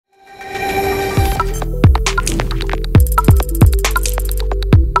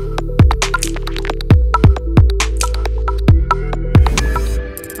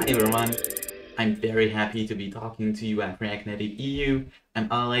happy to be talking to you at React Native EU. I'm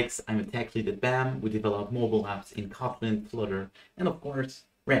Alex, I'm a tech lead at BAM. We develop mobile apps in Kotlin, Flutter, and of course,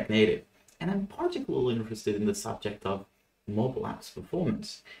 React Native. And I'm particularly interested in the subject of mobile apps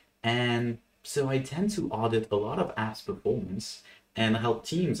performance. And so I tend to audit a lot of apps performance and help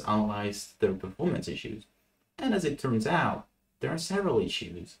teams analyze their performance issues. And as it turns out, there are several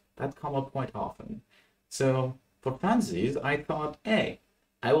issues that come up quite often. So for funsies, I thought, hey,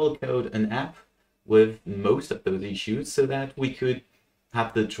 I will code an app with most of those issues so that we could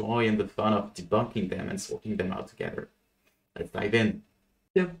have the joy and the fun of debunking them and sorting them out together. Let's dive in.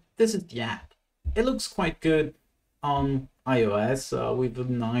 So this is the app. It looks quite good on iOS with a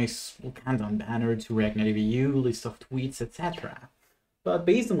nice countdown banner to React Native EU, list of tweets, etc. But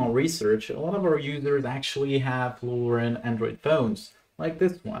based on our research, a lot of our users actually have lower-end Android phones, like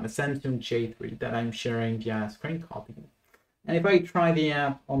this one, a Samsung J3 that I'm sharing via screen copy. And if I try the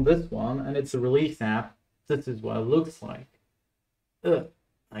app on this one, and it's a release app, this is what it looks like.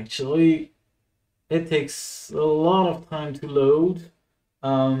 Actually, it takes a lot of time to load,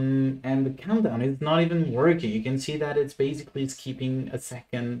 and the countdown is not even working. You can see that it's basically skipping a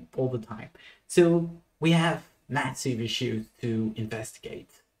second all the time. So we have massive issues to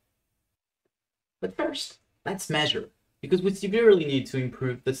investigate. But first, let's measure, because we severely need to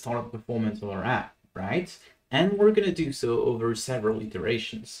improve the startup performance of our app, right? And we're going to do so over several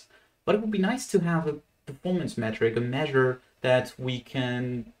iterations. But it would be nice to have a performance metric, a measure that we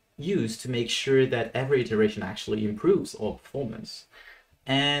can use to make sure that every iteration actually improves our performance.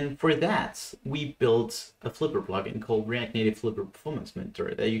 And for that, we built a Flipper plugin called React Native Flipper Performance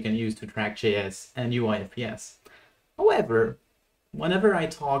Monitor that you can use to track JS and UI FPS. However, whenever I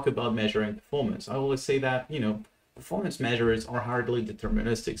talk about measuring performance, I always say that, performance measures are hardly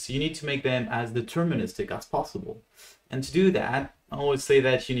deterministic, so you need to make them as deterministic as possible. And to do that, I always say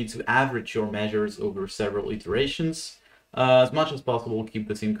that you need to average your measures over several iterations. As much as possible, keep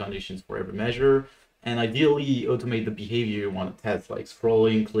the same conditions for every measure, and ideally automate the behavior you want to test, like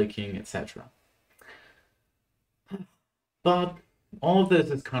scrolling, clicking, etc. But all of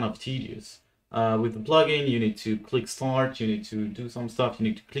this is kind of tedious. With the plugin, you need to click start, you need to do some stuff, you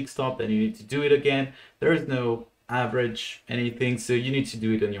need to click stop, then you need to do it again. There is no average anything, so you need to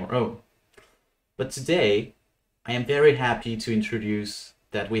do it on your own. But today, I am very happy to introduce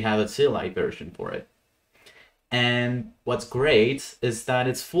that we have a CLI version for it. And what's great is that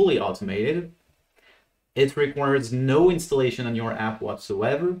it's fully automated. It requires no installation on your app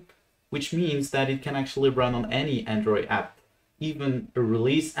whatsoever, which means that it can actually run on any Android app, even a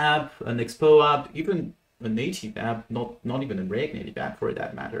release app, an Expo app, even a native app, not even a React Native app for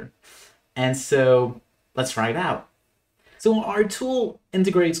that matter. And so let's try it out. So our tool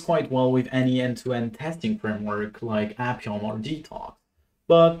integrates quite well with any end-to-end testing framework like Appium or Detox.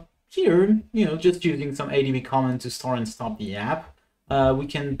 But here, just using some ADB command to start and stop the app, we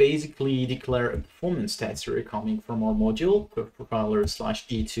can basically declare a performance tester coming from our module,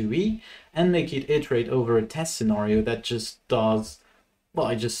 profiler/E2E, and make it iterate over a test scenario that just does, well,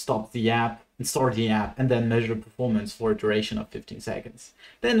 I just stop the app and start the app and then measure performance for a duration of 15 seconds.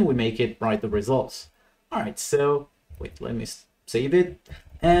 Then we make it write the results. All right, so wait, let me save it.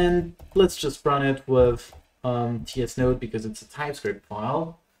 And let's just run it with TS Node because it's a TypeScript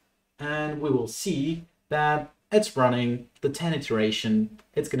file. And we will see that it's running the 10 iteration.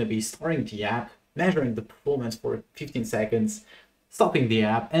 It's going to be starting the app, measuring the performance for 15 seconds, stopping the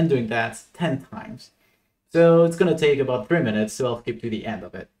app, and doing that 10 times. So it's going to take about 3 minutes, so I'll skip to the end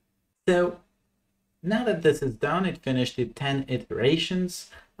of it. So now that this is done, it finished the 10 iterations.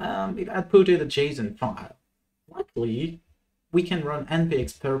 It outputted a JSON file. Luckily, we can run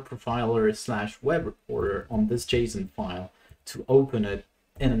npx per profiler/web reporter on this JSON file to open it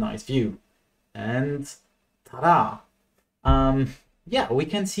in a nice view. And ta-da! Yeah, we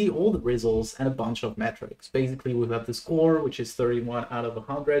can see all the results and a bunch of metrics. Basically, we have the score, which is 31 out of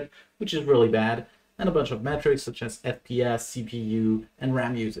 100, which is really bad, and a bunch of metrics such as FPS, CPU, and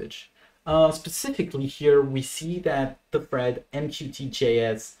RAM usage. Specifically here, we see that the thread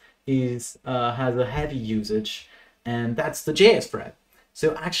MQTJS has a heavy usage, and that's the JS thread.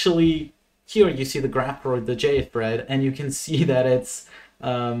 So actually, here you see the graph for the JS thread, and you can see that it's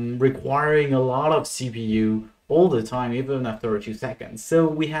requiring a lot of CPU all the time, even after a few seconds. So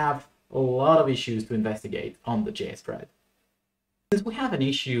we have a lot of issues to investigate on the JS thread. Since we have an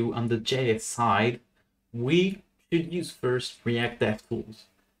issue on the JS side, we should use first React DevTools.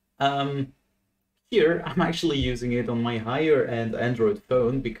 Here, I'm actually using it on my higher-end Android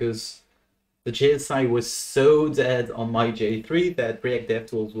phone because the JS side was so dead on my J3 that React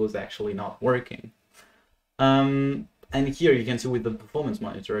DevTools was actually not working. And here you can see with the performance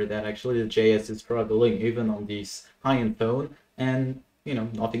monitor that actually the JS is struggling even on this high-end phone, and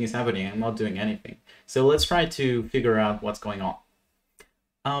nothing is happening. I'm not doing anything. So let's try to figure out what's going on.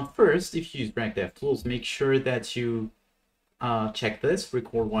 First, if you use React DevTools, make sure that you check this,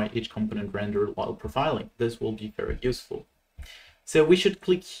 record why each component rendered while profiling. This will be very useful. So we should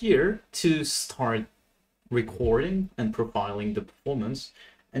click here to start recording and profiling the performance.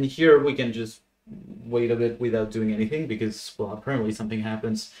 And here we can just wait a bit without doing anything because, well, apparently something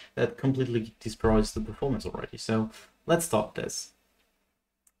happens that completely destroys the performance already. So let's stop this.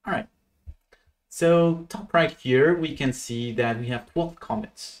 All right. So top right here, we can see that we have 12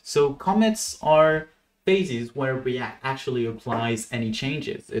 commits. So commits are phases where React actually applies any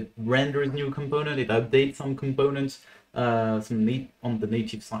changes. It renders new component, it updates some components, on the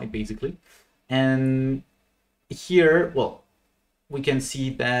native side basically. And here, well, we can see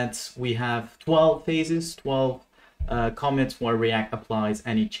that we have 12 phases, 12 commits where React applies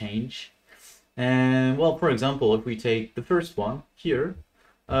any change. And well, for example, if we take the first one here,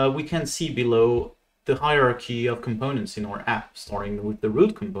 we can see below the hierarchy of components in our app, starting with the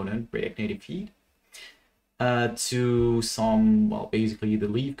root component, React Native Feed, to some, well, basically the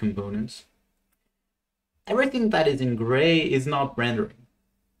leave components. Everything that is in gray is not rendering,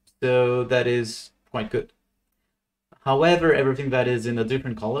 so that is quite good. However, everything that is in a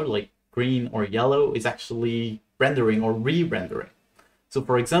different color, like green or yellow, is actually rendering or re-rendering. So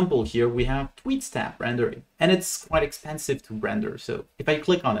for example, here we have tweets tab rendering, and it's quite expensive to render. So if I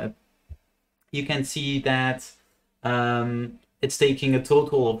click on it, you can see that it's taking a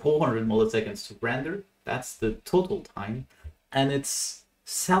total of 400 milliseconds to render. That's the total time. And its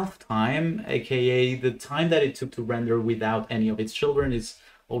self time, aka the time that it took to render without any of its children, is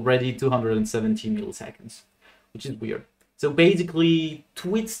already 270 milliseconds, which is weird. So basically,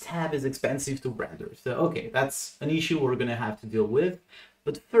 tweets tab is expensive to render. So okay, that's an issue we're gonna have to deal with.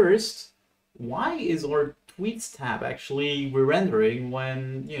 But first, why is our tweets tab actually re-rendering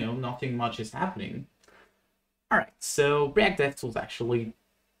when nothing much is happening? All right, so React DevTools actually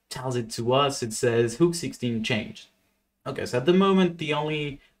tells it to us. It says hook 16 changed. Okay, so at the moment, the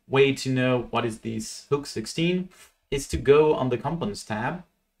only way to know what is this hook 16 is to go on the components tab.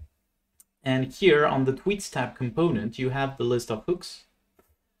 And here on the tweets tab component, you have the list of hooks.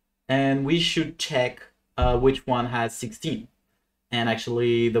 And we should check which one has 16. And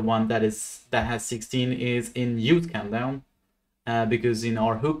actually the one that has 16 is in use countdown, because in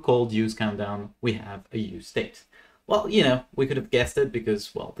our hook called use countdown, we have a use state. Well, we could have guessed it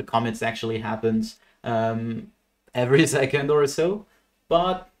because, well, the commits actually happens every second or so.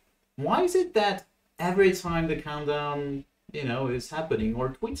 But why is it that every time the countdown is happening, or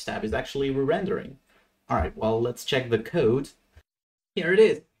tweets tab is actually re-rendering? All right, well, let's check the code. Here it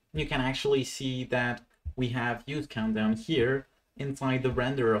is. You can actually see that we have use countdown here inside the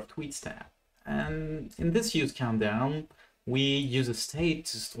render of tweets tab. And in this use countdown, we use a state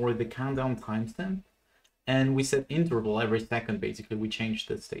to store the countdown timestamp, and we set interval every second. Basically, we change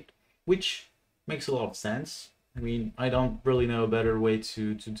the state, which makes a lot of sense. I mean, I don't really know a better way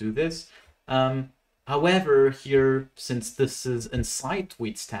to do this. However, here, since this is inside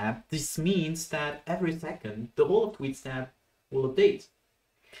tweets tab, this means that every second, the whole of tweets tab will update.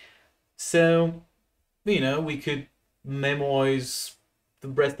 So, we could memorize the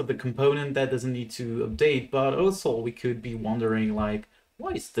rest of the component that doesn't need to update, but also we could be wondering, like,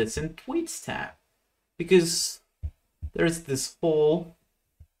 why is this in tweets tab? Because there's this whole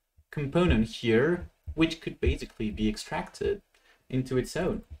component here, which could basically be extracted into its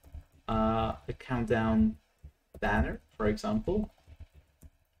own. A countdown banner, for example.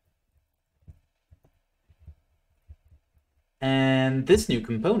 And this new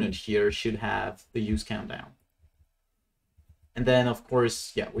component here should have the use countdown. And then, of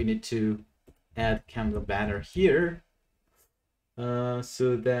course, yeah, we need to add countdown banner here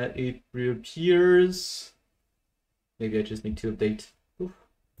so that it reappears. Maybe I just need to update. Oof.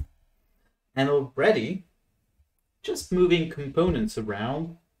 And already, just moving components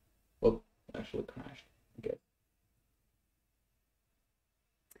around. Oh, actually crashed. Okay.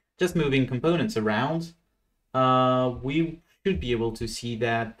 Just moving components around, we should be able to see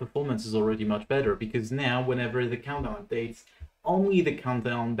that performance is already much better, because now whenever the countdown updates, only the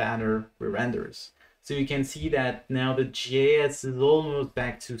countdown banner re-renders. So you can see that now the JS is almost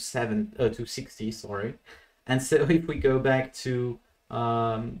back to 60, sorry. And so if we go back to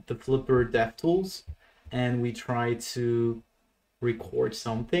the Flipper DevTools and we try to record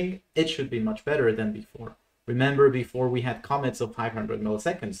something, it should be much better than before. Remember, before we had commits of 500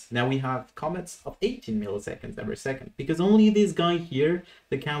 milliseconds. Now we have commits of 18 milliseconds every second, because only this guy here,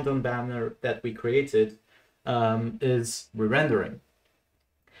 the countdown banner that we created, is re-rendering.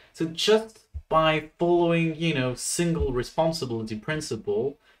 So just by following, single responsibility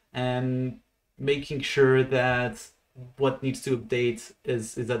principle and making sure that what needs to update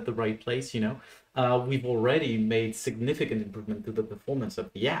is at the right place, we've already made significant improvement to the performance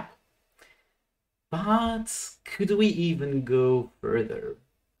of the app. But could we even go further?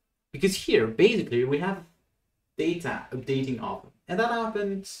 Because here, basically, we have data updating often. And that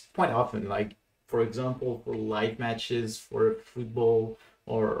happens quite often, like, for example, for live matches, for football,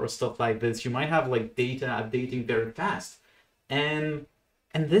 or stuff like this, you might have like data updating very fast. And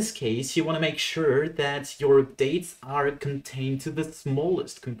in this case, you want to make sure that your updates are contained to the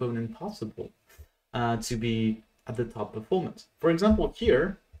smallest component possible to be at the top performance. For example,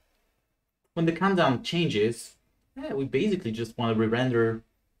 here, when the countdown changes, we basically just want to re-render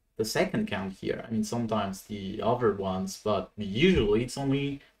the second count here. I mean, sometimes the other ones, but usually it's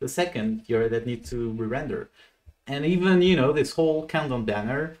only the second here that needs to re-render. And even, this whole countdown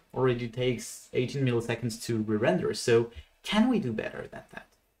banner already takes 18 milliseconds to re-render. So can we do better than that?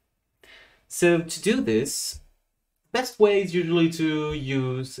 So to do this, the best way is usually to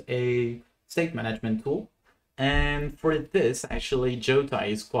use a state management tool. And for this, actually, Jota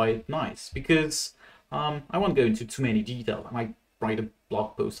is quite nice because I won't go into too many details. I might write a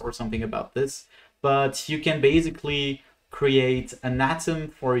blog post or something about this, but you can basically create an atom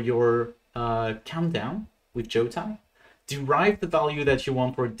for your countdown with Jota, derive the value that you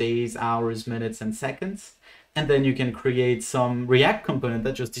want for days, hours, minutes, and seconds, and then you can create some React component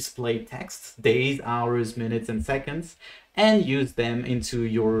that just display text, days, hours, minutes, and seconds, and use them into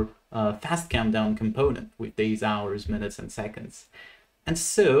your fast countdown component with days, hours, minutes, and seconds. And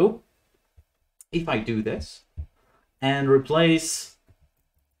so, if I do this and replace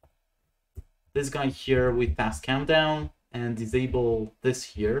this guy here with fast countdown and disable this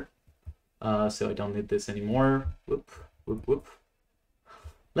here, so I don't need this anymore. Whoop, whoop, whoop.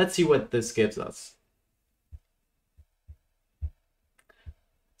 Let's see what this gives us.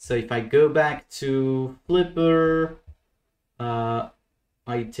 So if I go back to Flipper, I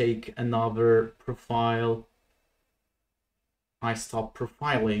take another profile, I stop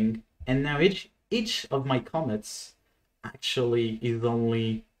profiling, and now each of my commits actually is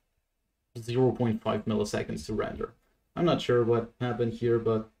only 0.5 milliseconds to render. I'm not sure what happened here,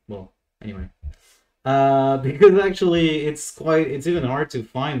 but well, anyway, because actually it's even hard to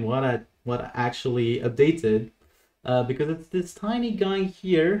find what actually updated, because it's this tiny guy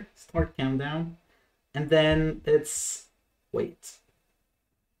here, start countdown, and then it's wait,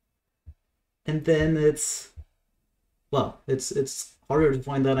 and then it's it's harder to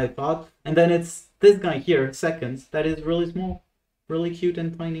find than I thought, and then it's this guy here, seconds, that is really small, really cute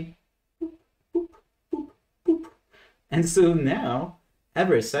and tiny. Boop, boop, boop, boop. And so now,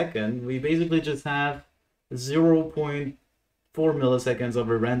 every second, we basically just have 0.4 milliseconds of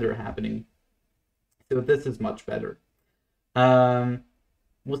a render happening. So this is much better.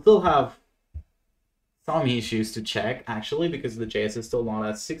 We'll still have some issues to check, actually, because the JS is still not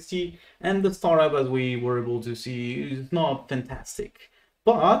at 60, and the startup, as we were able to see, is not fantastic.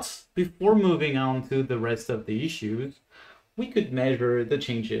 But before moving on to the rest of the issues, we could measure the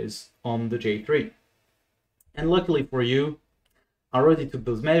changes on the J3. And luckily for you, I already took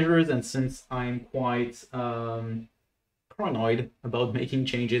those measures, and since I'm quite paranoid about making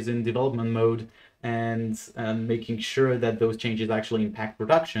changes in development mode and making sure that those changes actually impact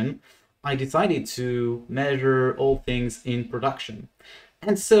production, I decided to measure all things in production.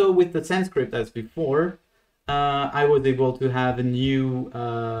 And so with the send script as before, I was able to have a new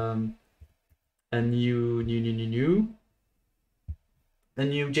JSON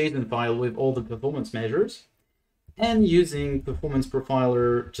file with all the performance measures. And using performance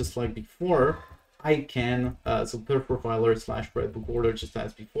profiler just like before, I can, so per profiler / bread book order just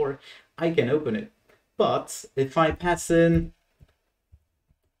as before, I can open it. But if I pass in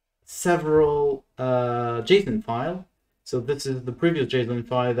several JSON file, so this is the previous JSON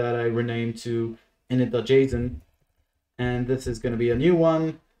file that I renamed to init.json, and this is going to be a new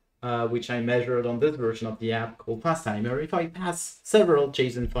one, which I measured on this version of the app called fast timer. If I pass several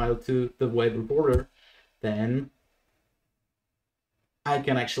JSON file to the web reporter, then I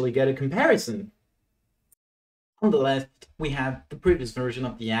can actually get a comparison. On the left, we have the previous version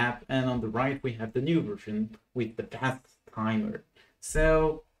of the app, and on the right, we have the new version with the fast timer.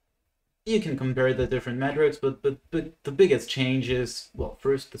 So you can compare the different metrics, but the biggest change is, well,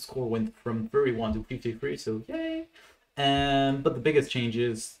 first the score went from 31 to 53, so yay. But the biggest change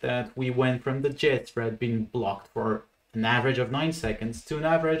is that we went from the JS thread being blocked for an average of 9 seconds to an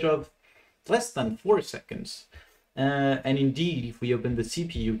average of less than 4 seconds. And indeed, if we open the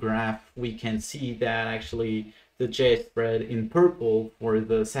CPU graph, we can see that actually the JS spread in purple for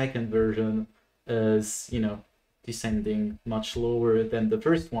the second version is, descending much lower than the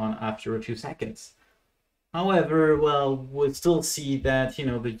first one after a few seconds. However, well, we'll still see that,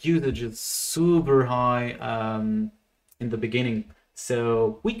 the usage is super high in the beginning.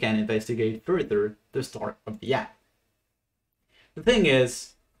 So we can investigate further the start of the app. The thing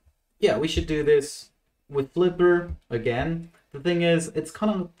is, yeah, we should do this with Flipper again. The thing is, it's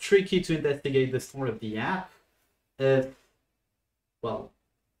kind of tricky to investigate the start of the app if, well,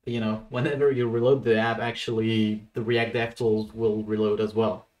 whenever you reload the app, actually the React DevTools will reload as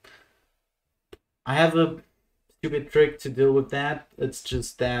well. I have a stupid trick to deal with that. It's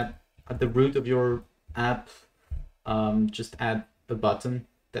just that at the root of your app, just add a button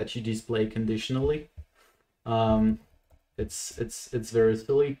that you display conditionally. It's very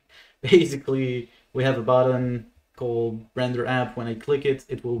silly. Basically, we have a button called render app. When I click it,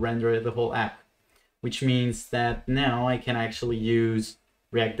 it will render the whole app, which means that now I can actually use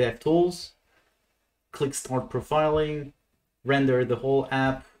React DevTools, click start profiling, render the whole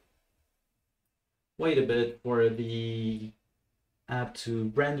app, wait a bit for the app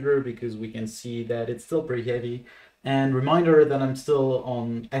to render because we can see that it's still pretty heavy. And reminder that I'm still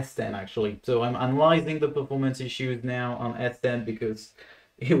on S10 actually. So I'm analyzing the performance issues now on S10 because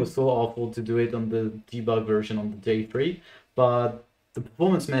it was so awful to do it on the debug version on the J3. But the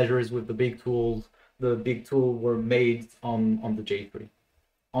performance measures with the big tool were made on the J3,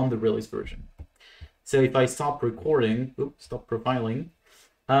 on the release version. So if I stop recording, stop profiling,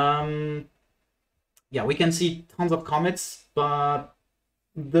 yeah, we can see tons of commits, but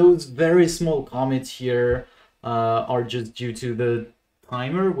those very small commits here are just due to the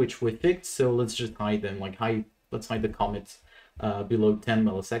timer, which we fixed. So let's just hide them, let's hide the commits below 10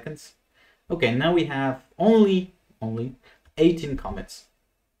 milliseconds. Okay, now we have only 18 commits.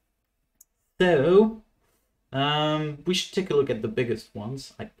 So we should take a look at the biggest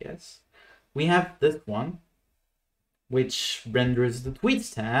ones, I guess. We have this one, which renders the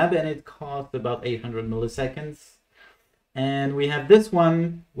tweets tab, and it costs about 800 milliseconds. And we have this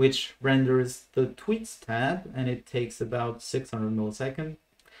one, which renders the tweets tab, and it takes about 600 milliseconds.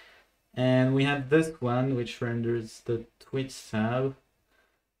 And we have this one, which renders the tweets tab.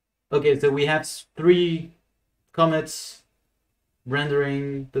 Okay, so we have 3 commits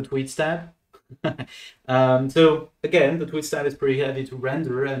rendering the tweets tab. So again, the tweets tab is pretty heavy to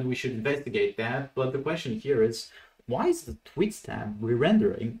render, and we should investigate that. But the question here is, why is the tweets tab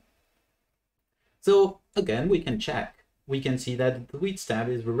re-rendering? So again, we can check. We can see that the tweets tab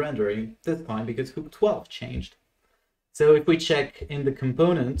is re-rendering this time because hook 12 changed. So if we check in the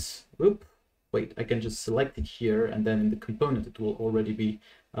components, wait, I can just select it here, and then in the component it will already be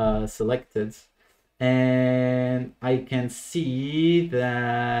selected. And I can see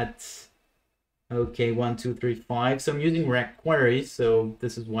that, okay, 1, 2, 3, 5. So I'm using React queries, so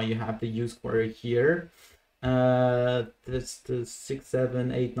this is why you have the use query here. This the 6,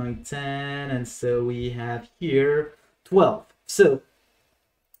 7, 8, 9, 10, and so we have here 12. So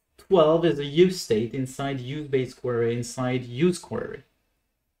 12 is a use state inside use base query inside use query.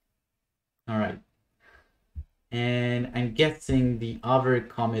 All right. And I'm guessing the other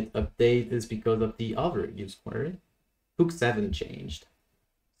commit update is because of the other use query. Hook 7 changed.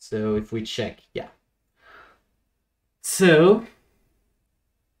 So if we check, yeah. So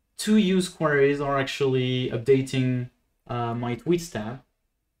 2 use queries are actually updating my tweets tab.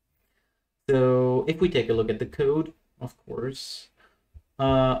 So if we take a look at the code, of course,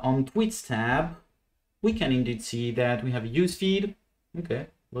 on tweets tab, we can indeed see that we have a use feed, okay,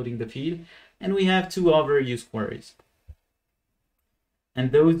 loading the feed, and we have 2 other use queries.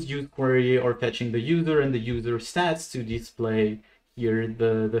 And those use query are fetching the user and the user stats to display here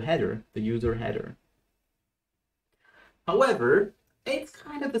the header, the user header. However, it's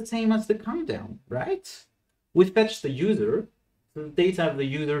kind of the same as the countdown, right? We fetch the user, so the data of the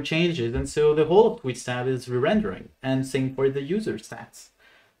user changes, and so the whole of tweets tab is re-rendering, and same for the user stats.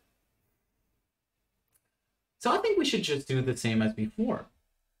 So I think we should just do the same as before.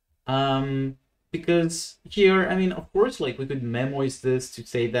 Because here, I mean, of course, like we could memorize this to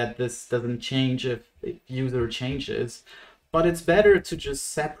say that this doesn't change if user changes, but it's better to just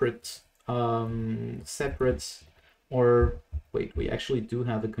separate, or wait, we actually do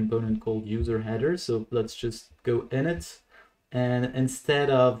have a component called user header. So let's just go in it. And instead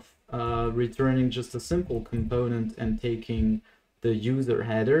of returning just a simple component and taking the user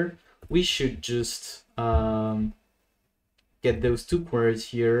header, we should just get those 2 queries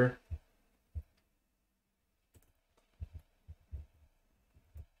here.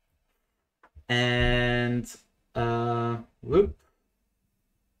 And Whoop.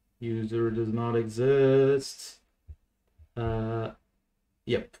 User does not exist.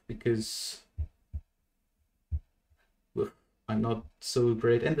 Yep, because I'm not so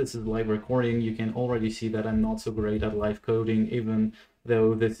great, and this is live recording. You can already see that I'm not so great at live coding, even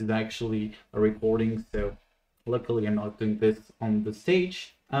though this is actually a recording. So luckily I'm not doing this on the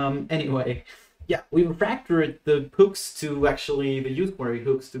stage. Anyway, yeah, we refactored the hooks to actually the use query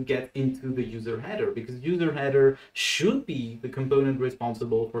hooks to get into the user header, because user header should be the component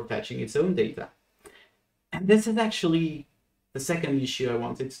responsible for fetching its own data. And this is actually the second issue I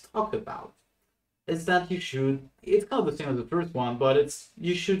wanted to talk about. Is that you should, it's kind of the same as the first one, but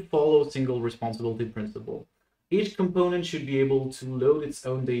you should follow single responsibility principle. Each component should be able to load its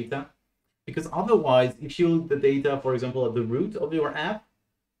own data, because otherwise, if you load the data, for example, at the root of your app,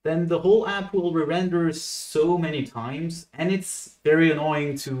 then the whole app will re-render so many times, and it's very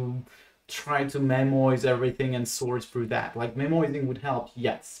annoying to try to memoize everything and sort through that. Like, memoizing would help,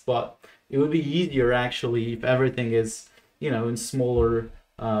 yes, but it would be easier actually if everything is, in smaller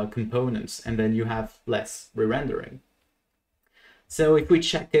components, and then you have less re-rendering. So if we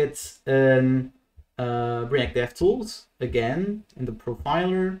check it in React DevTools, again, in the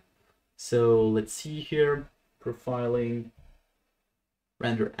profiler, so let's see here, profiling,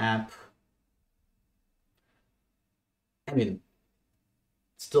 render app. I mean,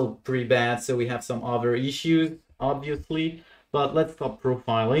 still pretty bad, so we have some other issues, obviously, but let's stop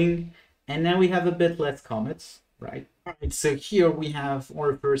profiling. And now we have a bit less commits, right? All right, so here we have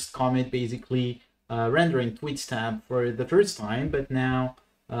our first commit, basically rendering tweets tab for the first time, but now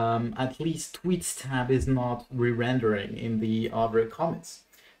at least tweets tab is not re-rendering in the other commits.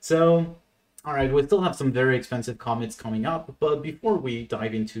 So, all right, we still have some very expensive commits coming up, but before we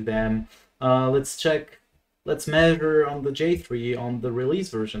dive into them, let's measure on the J3 on the release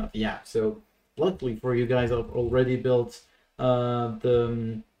version of the app. So luckily for you guys, I've already built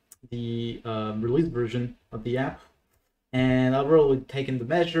the release version of the app, and I've already taken the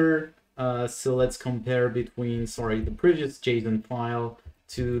measure. So let's compare between, the previous JSON file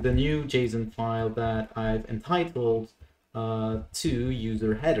to the new JSON file that I've entitled to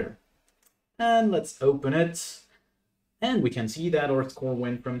user header. And let's open it. And we can see that our score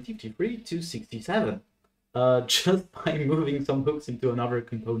went from 53 to 67 just by moving some hooks into another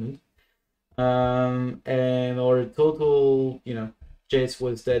component. And our total, JS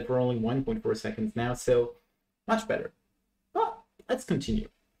was dead for only 1.4 seconds now, so much better. But let's continue.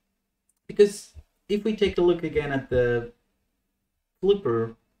 Because if we take a look again at the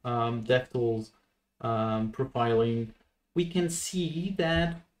Flipper DevTools profiling, we can see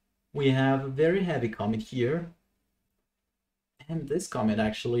that we have a very heavy commit here. And this commit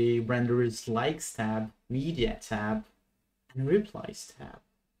actually renders likes tab, media tab, and replies tab.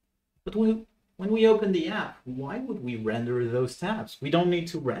 But when we open the app, why would we render those tabs? We don't need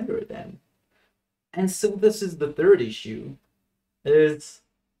to render them. And so this is the third issue, is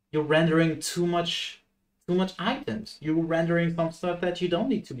you're rendering too much items. You're rendering some stuff that you don't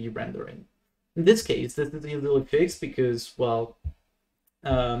need to be rendering. In this case, this is easily fixed because, well,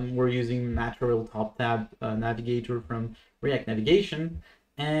 we're using natural top tab navigator from React Navigation,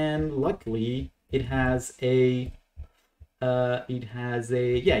 and luckily it has a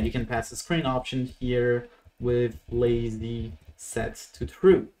you can pass a screen option here with lazy set to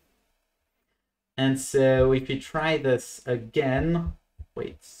true. And so if you try this again,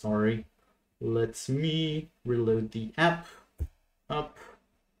 let me reload the app up.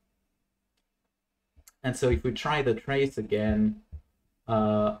 And so if we try the trace again,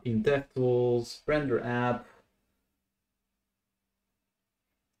 in DevTools, render app.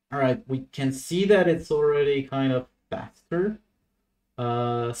 All right, we can see that it's already kind of faster.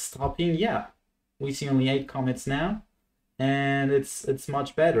 Stopping, yeah, we see only 8 commits now, and it's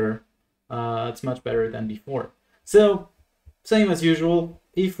much better. It's much better than before. So, same as usual.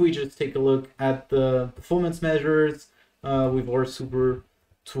 If we just take a look at the performance measures with our super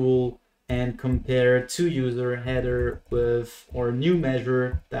tool, and compare to user header with our new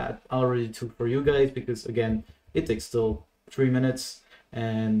measure that I already took for you guys, because again, it takes still 3 minutes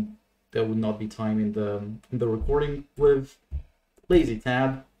and there would not be time in the recording. With lazy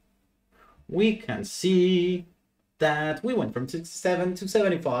tab, we can see that we went from 67 to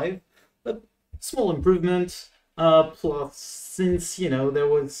 75, a small improvement, plus since, there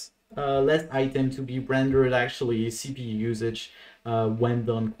was less item to be rendered, actually CPU usage went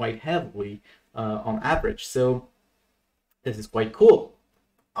on quite heavily on average. So this is quite cool.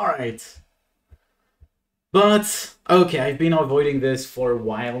 All right. But okay, I've been avoiding this for a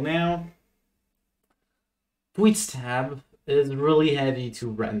while now. Tweets tab is really heavy to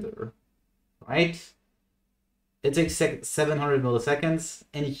render, right? it takes 700 milliseconds,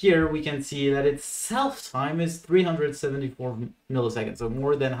 and here we can see that its self time is 374 milliseconds, so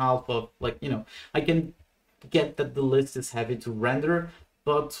more than half of, like, I can get that the list is heavy to render,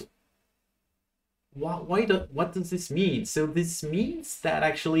 but what does this mean? So this means that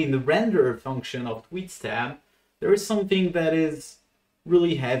actually in the render function of tweets tab, there is something that is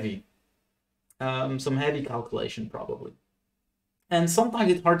really heavy, some heavy calculation probably. And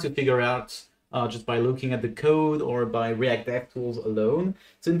sometimes it's hard to figure out just by looking at the code or by React DevTools alone.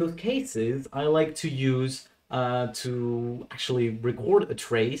 So in those cases, I like to use to actually record a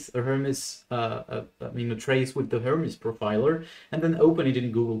trace, a Hermes, a trace with the Hermes profiler, and then open it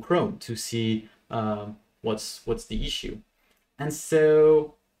in Google Chrome to see what's the issue. And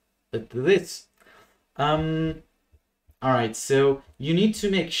so let's do this. All right, so you need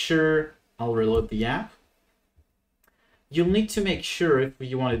to make sure, I'll reload the app. You'll need to make sure, if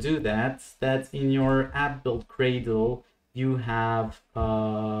you want to do that, that in your app build Cradle, you have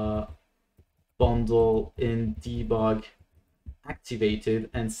bundle in debug activated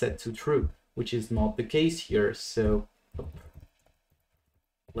and set to true, which is not the case here. So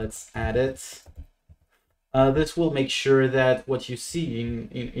let's add it. This will make sure that what you see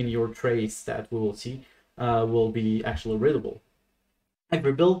in your trace that we will see will be actually readable. I've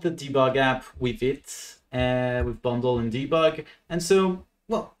rebuilt the debug app with it, with bundle and debug, and so,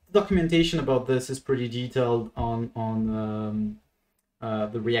 well, documentation about this is pretty detailed on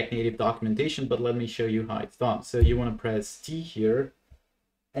the React Native documentation, but let me show you how it's done. So you want to press T here,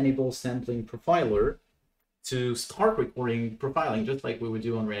 enable sampling profiler to start recording profiling, just like we would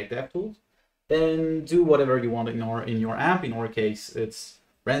do on React DevTools. Then do whatever you want in your app. In our case, it's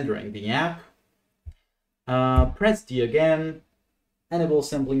rendering the app. Press D again, enable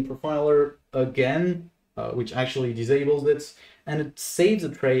sampling profiler again, which actually disables it, and it saves a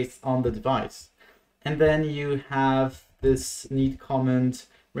trace on the device. And then you have this neat comment,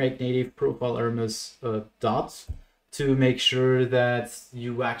 React Native profile Hermes dot, to make sure that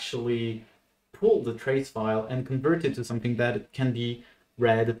you actually pull the trace file and convert it to something that can be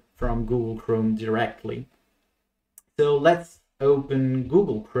read from Google Chrome directly. So let's open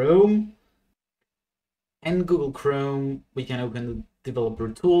Google Chrome. In Google Chrome, we can open the developer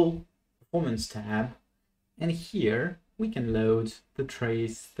tool, performance tab, and here we can load the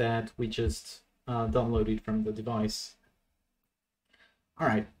trace that we just downloaded from the device. All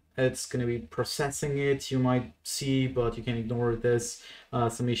right, it's going to be processing it, you might see, but you can ignore this,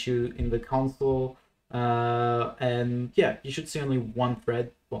 some issue in the console. And yeah, you should see only one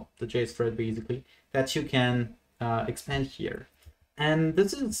thread, well, the JS thread basically, that you can expand here. And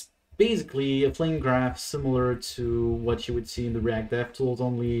this is basically a flame graph similar to what you would see in the React DevTools,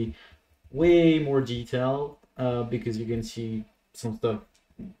 only way more detail, because you can see some stuff,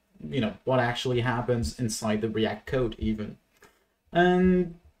 what actually happens inside the React code even.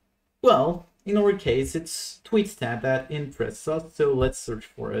 And well, in our case, it's tweets tab that interests us, so let's search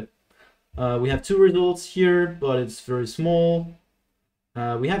for it. We have two results here, but it's very small.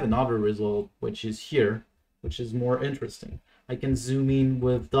 We have another result, which is here, which is more interesting. I can zoom in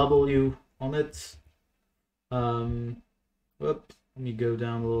with W on it. Let me go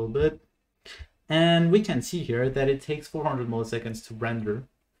down a little bit. And we can see here that it takes 400 milliseconds to render.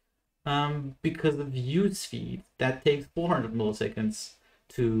 Because of use feed, that takes 400 milliseconds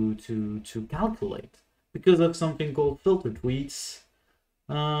to calculate because of something called filter tweets.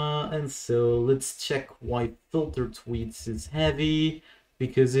 And so let's check why filter tweets is heavy,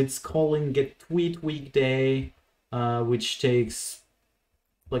 because it's calling get tweet weekday, which takes,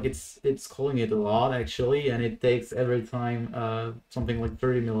 like, it's calling it a lot actually, and it takes every time something like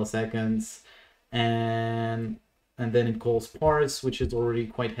 30 milliseconds, and then it calls parse, which is already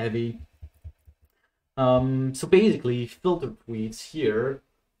quite heavy. So basically, filter tweets here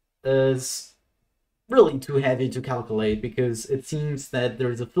is really too heavy to calculate, because it seems that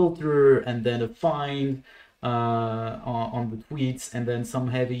there's a filter and then a find on the tweets and then some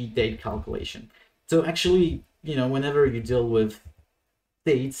heavy date calculation. So actually, whenever you deal with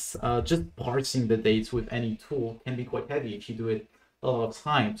dates, just parsing the dates with any tool can be quite heavy if you do it a lot of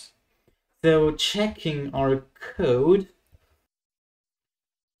times. So checking our code,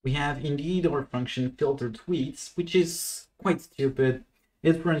 we have indeed our function filter tweets, which is quite stupid.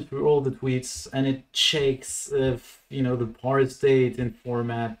 It runs through all the tweets and it checks if, the parse date in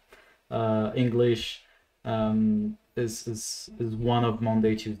format English is one of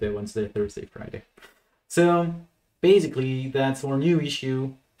Monday, Tuesday, Wednesday, Thursday, Friday. So basically that's our new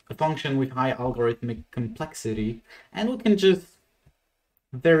issue, a function with high algorithmic complexity, and we can just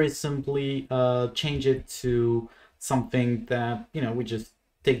very simply change it to something that, we just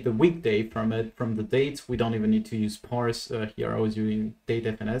take the weekday from it, from the date. We don't even need to use parse. Here I was using date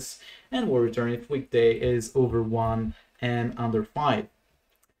FNS, and we'll return if weekday is over 1 and under 5.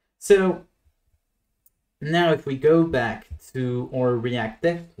 So now if we go back to our React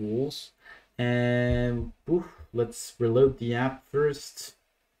DevTools, and let's reload the app first.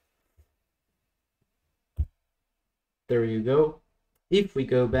 There you go. If we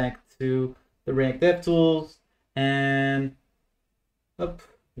go back to the React DevTools and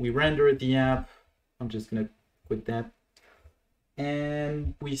we render the app, I'm just gonna quit that,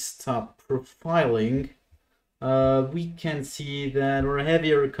 and we stop profiling, we can see that our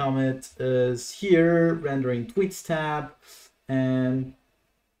heavier commit is here, rendering tweets tab, and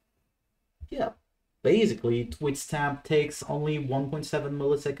yeah, basically tweets tab takes only 1.7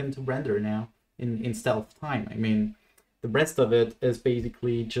 milliseconds to render now in stealth time. I mean, the rest of it is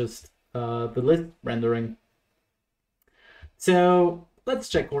basically just the list rendering. So let's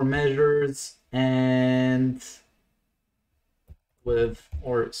check our measures, and with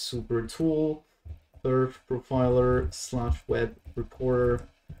our super tool, surf profiler / web recorder.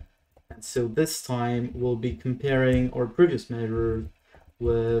 And so this time we'll be comparing our previous measure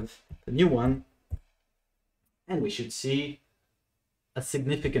with the new one, and we should see a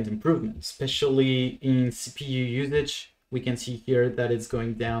significant improvement, especially in CPU usage. We can see here that it's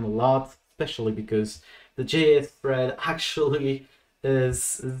going down a lot, especially because the JS thread actually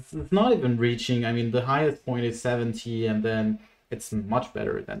is not even reaching, I mean, the highest point is 70, and then it's much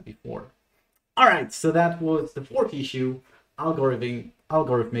better than before. All right, so that was the fourth issue,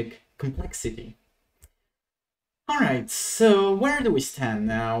 algorithmic complexity. All right, so where do we stand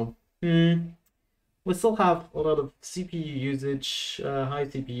now? We still have a lot of CPU usage, high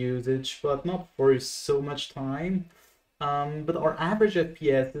CPU usage, but not for so much time. But our average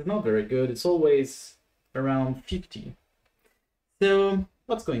FPS is not very good. It's always around 50. So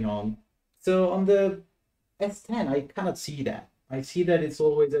what's going on? So on the S10, I cannot see that. I see that it's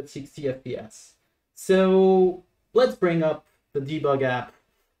always at 60 FPS. So let's bring up the debug app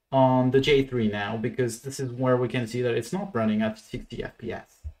on the J3 now, because this is where we can see that it's not running at 60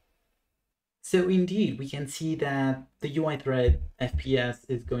 FPS. So indeed, we can see that the UI thread FPS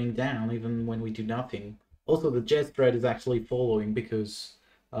is going down even when we do nothing. Also, the JS thread is actually following, because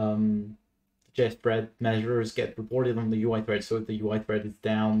JS thread measures get reported on the UI thread. So if the UI thread is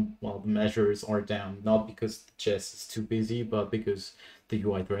down, well, the measures are down, not because the JS is too busy, but because the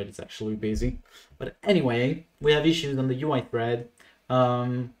UI thread is actually busy. But anyway, we have issues on the UI thread.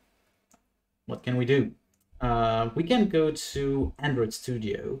 What can we do? We can go to Android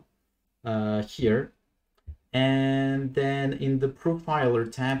Studio here, and then in the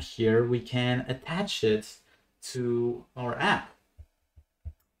profiler tab here, we can attach it to our app.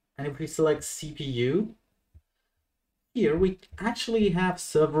 And if we select CPU, here we actually have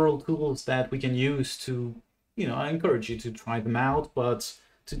several tools that we can use to, I encourage you to try them out, but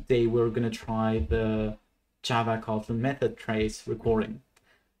today we're going to try the Java Kotlin method trace recording.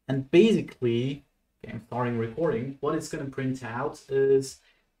 And basically, okay, I'm starting recording, what it's going to print out is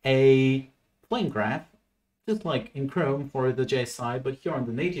a plain graph, just like in Chrome for the JS side, but here on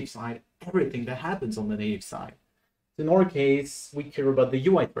the native side, everything that happens on the native side. So in our case, we care about the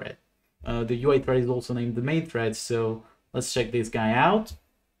UI thread. The UI thread is also named the main thread, so let's check this guy out.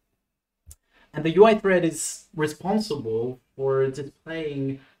 And the UI thread is responsible for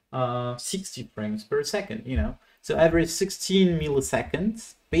displaying 60 frames per second, So every 16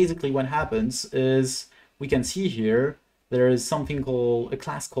 milliseconds, basically what happens is, we can see here, there is something called, a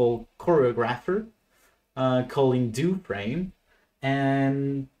class called choreographer, calling doFrame,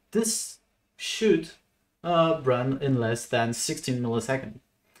 and this should run in less than 16 milliseconds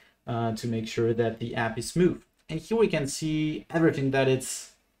to make sure that the app is smooth. And here we can see everything that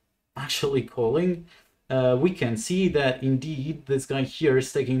it's actually calling. We can see that indeed this guy here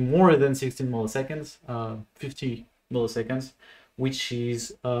is taking more than 16 milliseconds, 50 milliseconds, which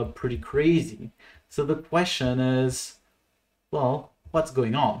is pretty crazy. So the question is, well, what's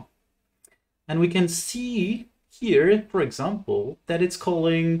going on? And we can see here, for example, that it's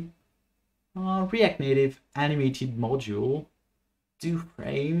calling React Native animated module,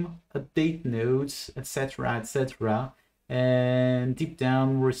 doFrame, update nodes, etc., etc. And deep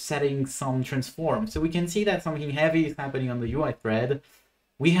down, we're setting some transform. So we can see that something heavy is happening on the UI thread.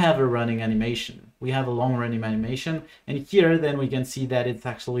 We have a running animation. We have a long running animation. And here, then we can see that it's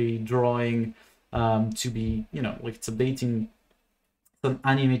actually drawing to be, like it's updating some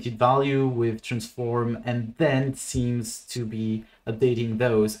animated value with transform, and then it seems to be updating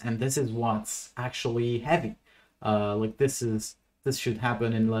those. And this is what's actually heavy. Like this should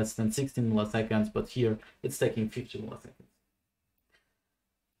happen in less than 16 milliseconds, but here it's taking 50 milliseconds.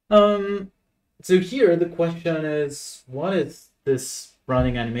 So here the question is, what is this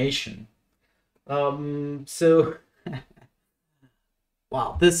running animation? So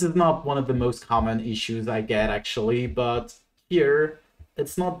wow, this is not one of the most common issues I get actually, but here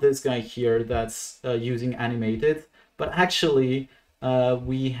it's not this guy here that's using animated, but actually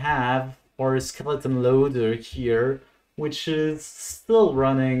we have our skeleton loader here, which is still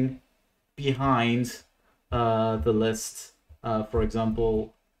running behind the list. For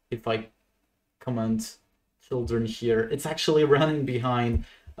example, if I comment children here, it's actually running behind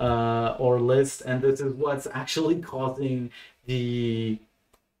our list, and this is what's actually causing the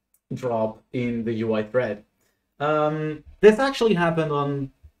drop in the UI thread. This actually happened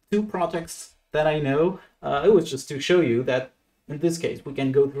on 2 projects that I know. It was just to show you that in this case we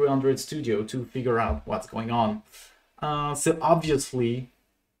can go through Android Studio to figure out what's going on. So obviously,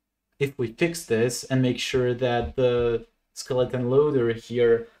 if we fix this and make sure that the skeleton loader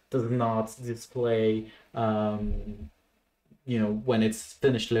here does not display you know, when it's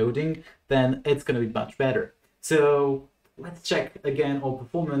finished loading, then it's going to be much better. So let's check again our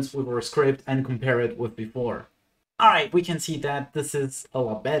performance with our script and compare it with before. All right, we can see that this is a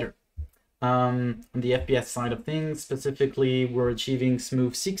lot better. On the FPS side of things, specifically, we're achieving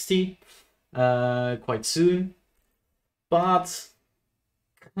smooth 60 quite soon. But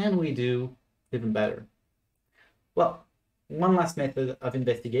can we do even better? Well, one last method of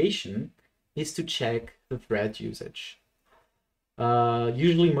investigation is to check the thread usage.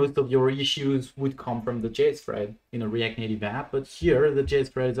 Usually most of your issues would come from the JS thread in a React Native app, but here the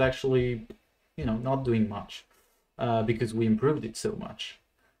JS thread is actually, you know, not doing much because we improved it so much.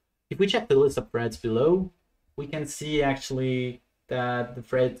 If we check the list of threads below, we can see actually that the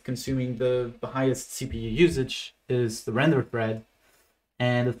thread consuming the highest CPU usage is the render thread,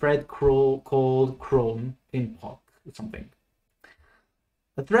 and the thread called Chrome in POC or something.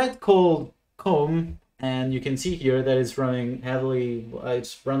 A thread called Com, and you can see here that it's running heavily,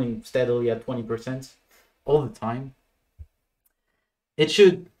 it's running steadily at 20% all the time. It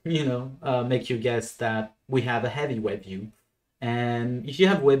should, you know, make you guess that we have a heavy web view. And if you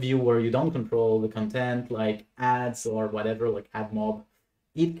have web view where you don't control the content, like ads or whatever, like ad mob,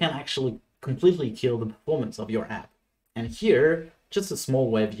 it can actually completely kill the performance of your app. And here, just a small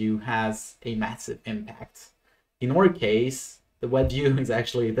web view has a massive impact. In our case, the web view is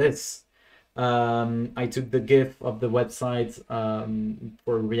actually this. I took the GIF of the website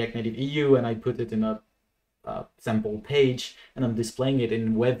for React Native EU and I put it in a sample page, and I'm displaying it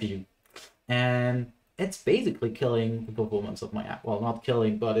in web view. And it's basically killing the performance of my app. Well, not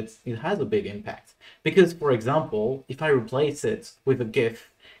killing, but it has a big impact. Because, for example, if I replace it with a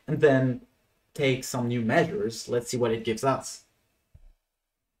GIF and then take some new measures, let's see what it gives us.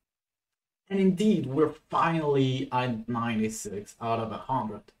 And indeed, we're finally at 96 out of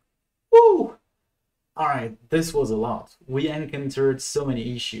 100. Woo! Alright, this was a lot. We encountered so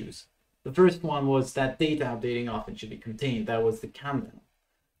many issues. The first one was that data updating often should be contained. That was the countdown.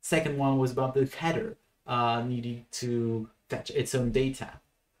 Second one was about the header needing to fetch its own data.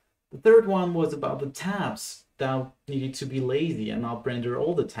 The third one was about the tabs that needed to be lazy and not render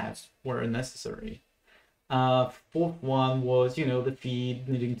all the tabs where necessary. Fourth one was, you know, the feed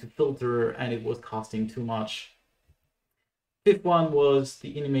needing to filter and it was costing too much. Fifth one was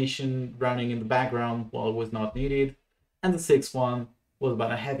the animation running in the background while it was not needed. And the sixth one was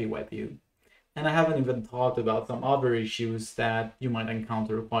about a heavy web view. And I haven't even talked about some other issues that you might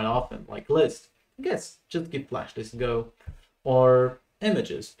encounter quite often, like list. I guess just give Flash this a go. Or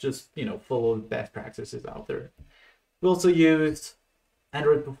images, just, you know, follow the best practices out there. We also used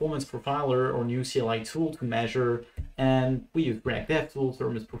Android Performance Profiler or new CLI tool to measure, and we use React DevTools,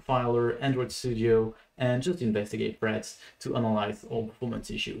 Hermes Profiler, Android Studio, and just investigate threads to analyze all performance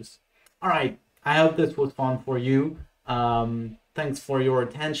issues. All right, I hope this was fun for you. Thanks for your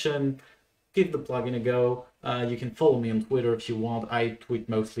attention. Give the plugin a go. You can follow me on Twitter if you want. I tweet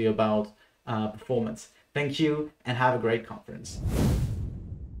mostly about performance. Thank you and have a great conference.